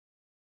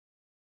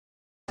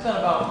I spent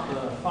about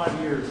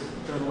 5 years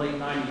during the late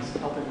 90s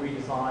helping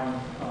redesign,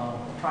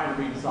 trying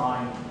to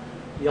redesign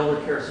the elder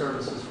care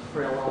services for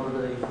frail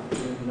elderly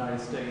in the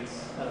United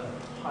States at a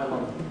high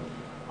level.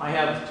 I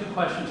have two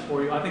questions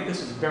for you. I think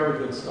this is very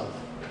good stuff.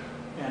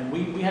 And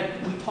we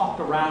talked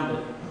around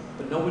it,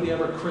 but nobody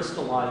ever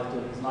crystallized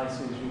it as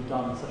nicely as you've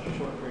done in such a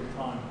short period of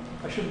time.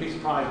 I shouldn't be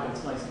surprised, but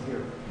it's nice to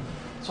hear.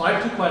 So I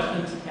have two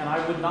questions, and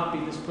I would not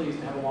be displeased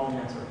to have a long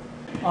answer.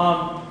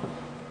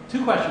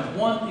 Two questions.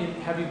 One,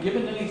 have you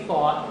given any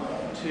thought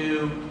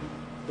to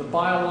the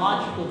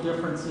biological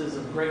differences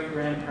of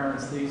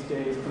great-grandparents these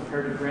days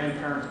compared to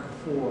grandparents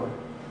before?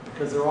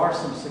 Because there are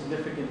some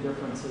significant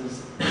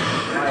differences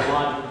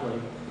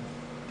biologically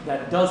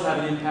that does have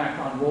an impact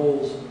on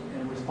roles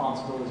and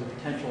responsibilities or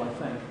potential, I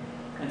think.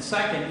 And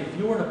second, if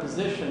you were in a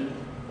position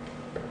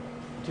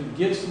to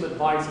give some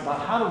advice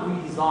about how to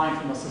redesign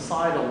from a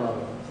societal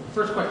level, so the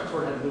first question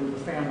sort of had to do with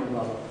the family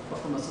level, but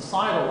from a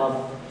societal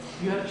level,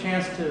 you had a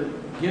chance to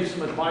give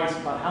some advice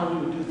about how we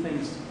would do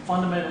things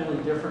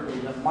fundamentally differently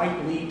that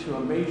might lead to a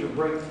major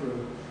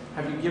breakthrough.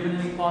 Have you given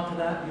any thought to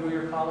that, you or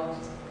your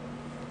colleagues?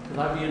 Because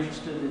I'd be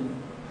interested in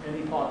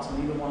any thoughts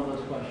on either one of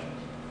those questions.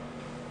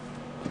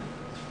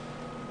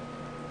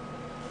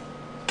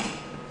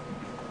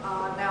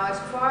 Now, as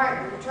far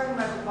as we're talking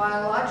about the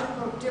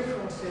biological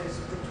differences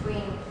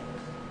between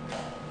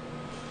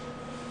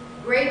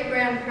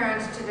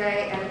great-grandparents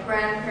today and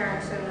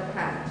grandparents in the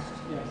past.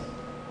 Yes.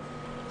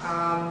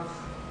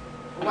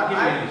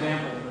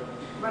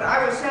 What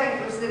I was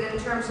saying was that in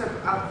terms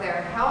of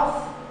their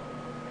health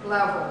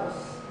levels,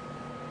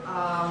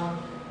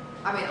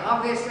 I mean,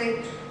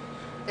 obviously,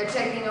 they're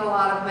taking a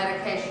lot of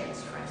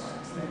medications, for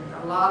instance.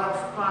 A lot of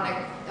chronic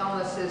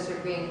illnesses are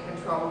being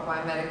controlled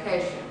by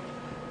medication.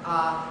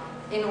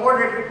 In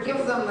order to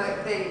give them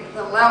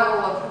the level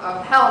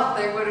of health,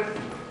 they would have...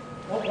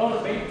 One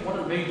of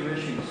the major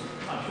issues,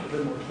 I should have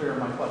been more clear in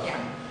my question.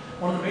 Yeah.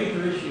 One of the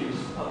major issues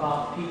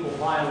about people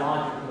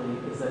biologically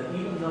is that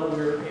even though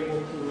we're able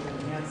to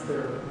enhance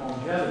their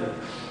longevity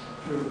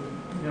through,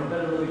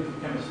 better living through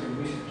chemistry,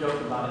 we used to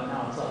joke about it,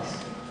 now it's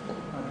us,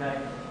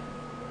 okay?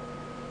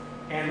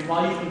 And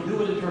while you can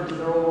do it in terms of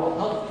their overall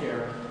health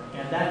care,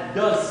 and that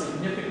does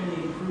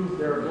significantly improve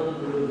their ability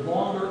to live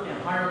longer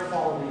and higher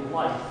quality of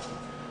life,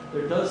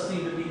 there does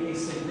seem to be a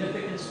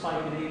significant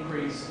spike and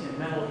increase in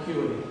mental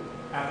acuity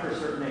after a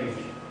certain age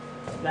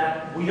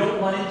that we don't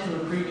run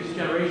into in previous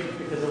generations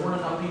because there weren't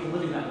enough people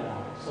living that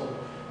long. So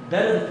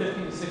better than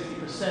 50 to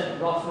 60%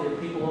 roughly of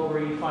people over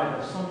 85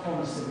 have some form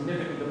of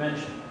significant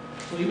dementia.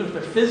 So even if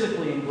they're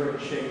physically in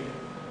great shape,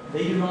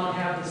 they do not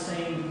have the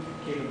same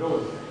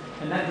capability.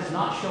 And that does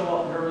not show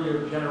up in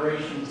earlier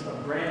generations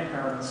of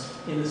grandparents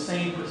in the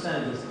same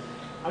percentages.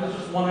 I was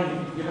just wondering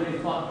if you've given any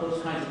thought to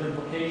those kinds of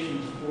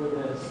implications for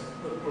this,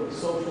 for the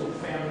social,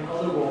 family,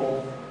 other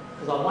role,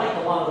 because I like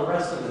a lot of the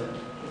rest of it.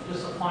 It's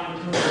just a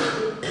fine-tuning.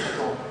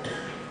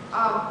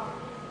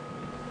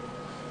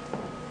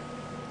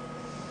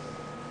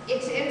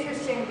 It's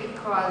interesting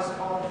because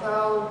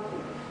although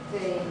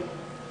the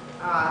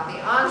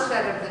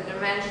onset of the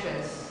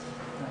dementias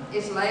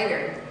is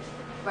later,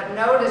 but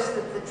notice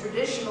that the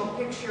traditional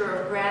picture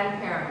of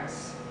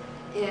grandparents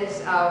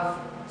is of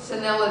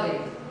senility.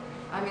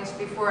 I mean, it's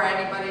before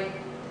anybody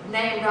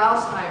named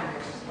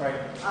Alzheimer's. Right.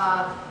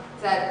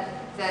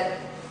 That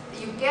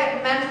you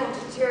get mental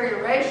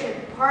deterioration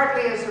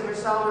partly as a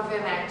result of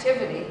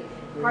inactivity,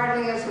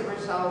 partly as a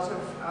result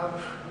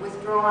of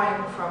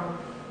withdrawing from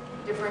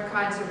different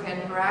kinds of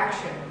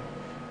interaction.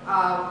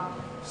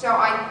 So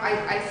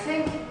I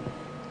think,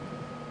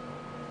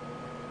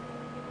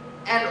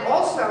 and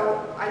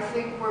also I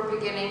think we're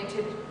beginning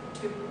to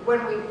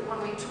when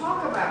we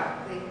talk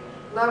about the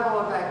level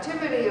of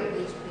activity of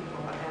these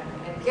people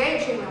and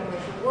engaging them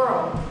with the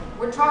world,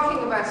 we're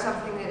talking about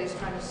something that is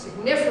going to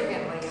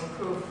significantly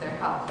improve their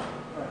health,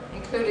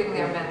 including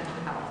their mental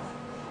health.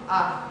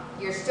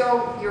 You're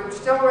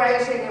still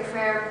raising a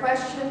fair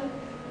question.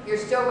 You're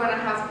still going to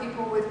have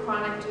people with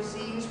chronic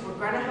disease. We're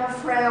going to have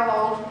frail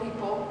old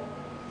people.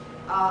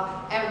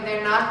 And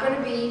they're not going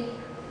to be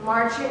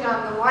marching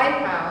on the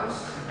White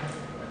House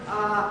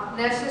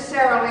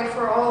necessarily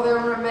for all their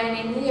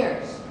remaining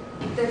years.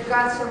 They've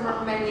got some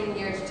remaining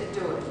years to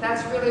do it.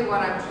 That's really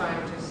what I'm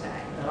trying to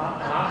say. And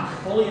I'm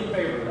fully in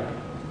favor of that.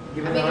 I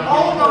mean,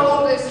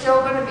 old is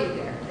still going to be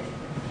there.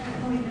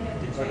 We may have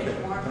to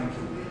change more. Thank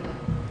you.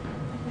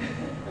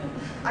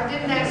 I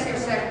didn't answer your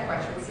second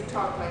question. We can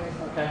talk later.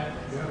 Okay.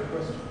 You have a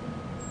question?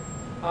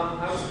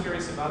 I was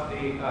curious about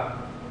the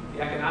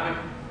economic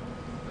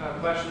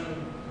question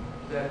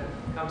that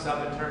comes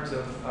up in terms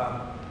of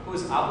who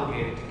is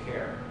obligated to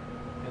care.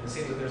 And it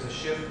seems that there's a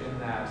shift in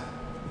that.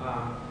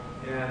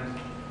 And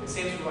it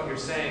seems from what you're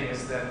saying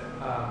is that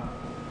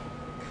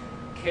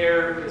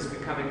care is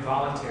becoming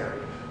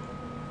voluntary.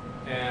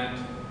 And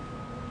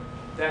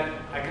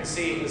that I can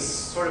see is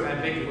sort of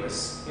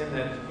ambiguous in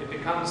that it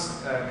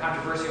becomes a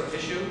controversial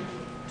issue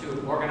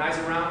to organize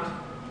around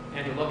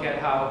and to look at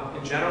how,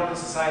 in general, the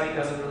society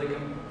doesn't really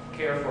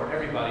care for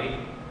everybody,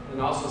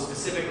 and also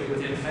specifically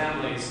within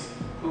families,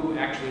 who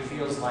actually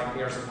feels like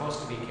they are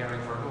supposed to be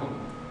caring for whom.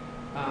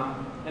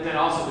 And then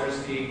also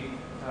there's the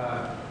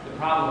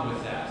problem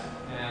with that,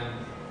 and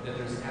that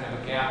there's a kind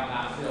of a gap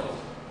not filled.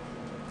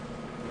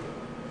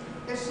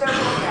 There's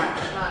several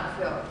gaps not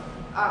filled.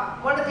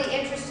 One of the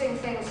interesting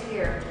things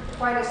here,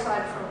 quite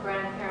aside from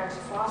grandparents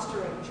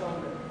fostering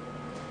children,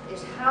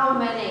 is how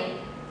many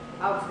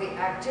of the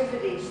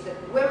activities that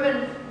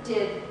women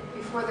did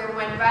before they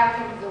went back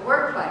into the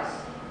workplace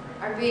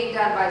are being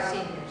done by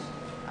seniors,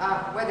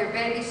 whether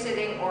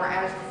babysitting or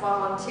as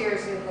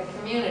volunteers in the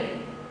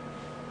community,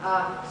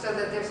 so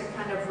that there's a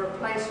kind of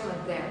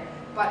replacement there.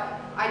 But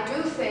I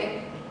do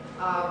think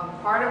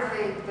part of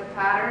the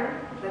pattern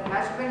that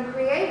has been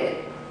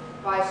created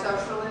by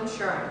social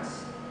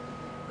insurance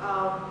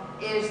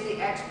is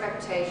the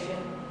expectation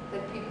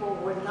that people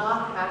would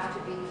not have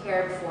to be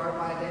cared for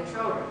by their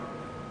children,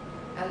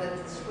 and that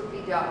this would be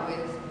dealt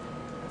with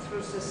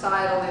through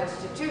societal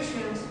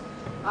institutions,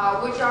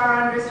 which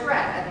are under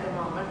threat at the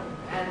moment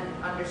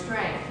and under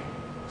strain.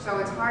 So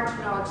it's hard to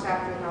know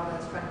exactly how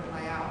that's going to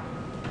play out.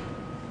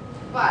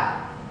 But,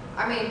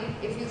 I mean,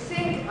 if you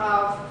think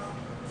of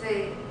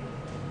the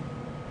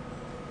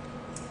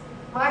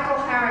Michael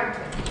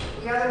Harrington,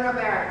 The Other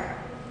America,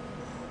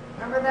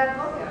 remember that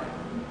book? Yeah.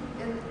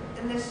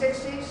 In the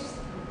 60s,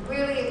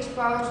 really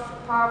exposed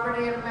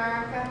poverty in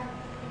America.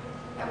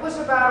 It was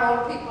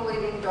about old people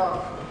eating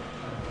dog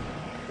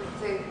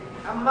food.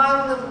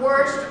 Among the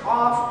worst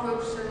off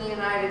groups in the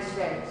United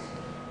States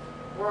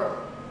were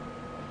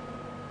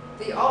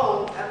the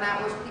old, and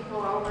that was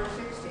people over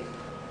 60,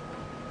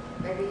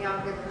 maybe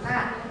younger than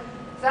that.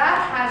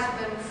 That has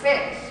been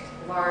fixed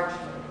largely,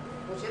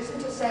 which isn't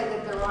to say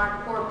that there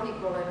aren't poor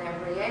people in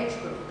every age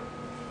group,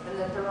 and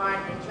that there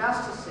aren't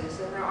injustices,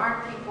 and there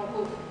aren't people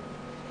who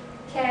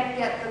can't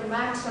get the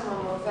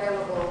maximum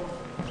available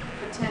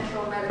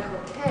potential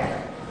medical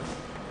care.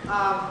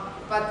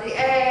 But the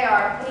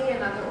AARP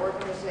and other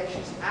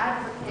organizations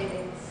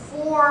advocating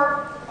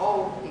for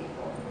old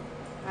people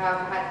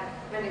have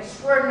been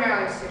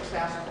extraordinarily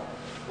successful.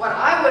 What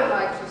I would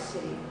like to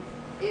see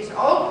is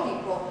old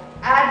people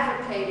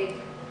advocating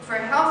for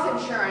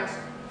health insurance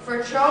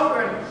for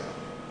children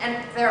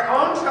and their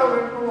own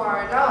children who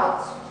are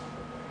adults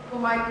who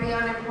might be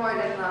unemployed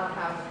and not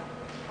have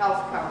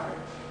health coverage.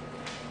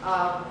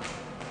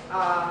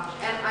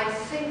 And I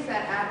think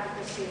that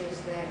advocacy is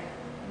there.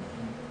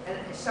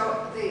 And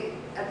so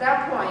at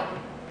that point,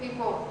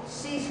 people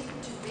cease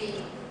to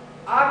be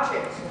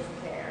objects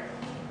of care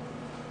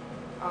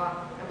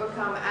and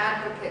become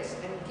advocates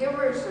and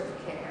givers of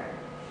care.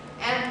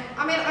 And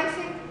I mean, I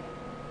think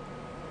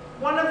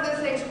one of the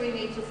things we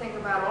need to think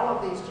about all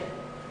of these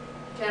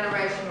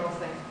generational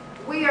things,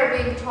 we are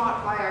being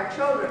taught by our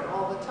children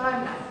all the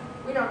time now.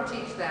 We don't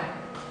teach them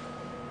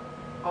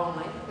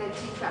only, they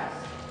teach us.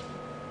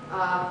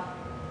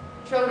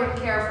 Children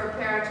care for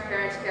parents,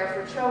 parents care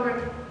for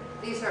children.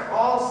 These are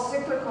all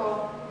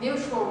cyclical,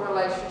 mutual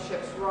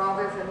relationships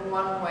rather than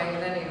one-way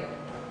linear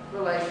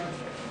relationships.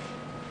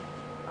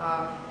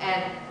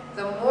 And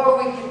the more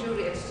we can do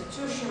to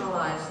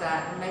institutionalize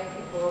that and make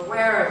people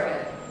aware of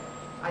it,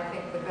 I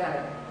think the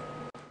better.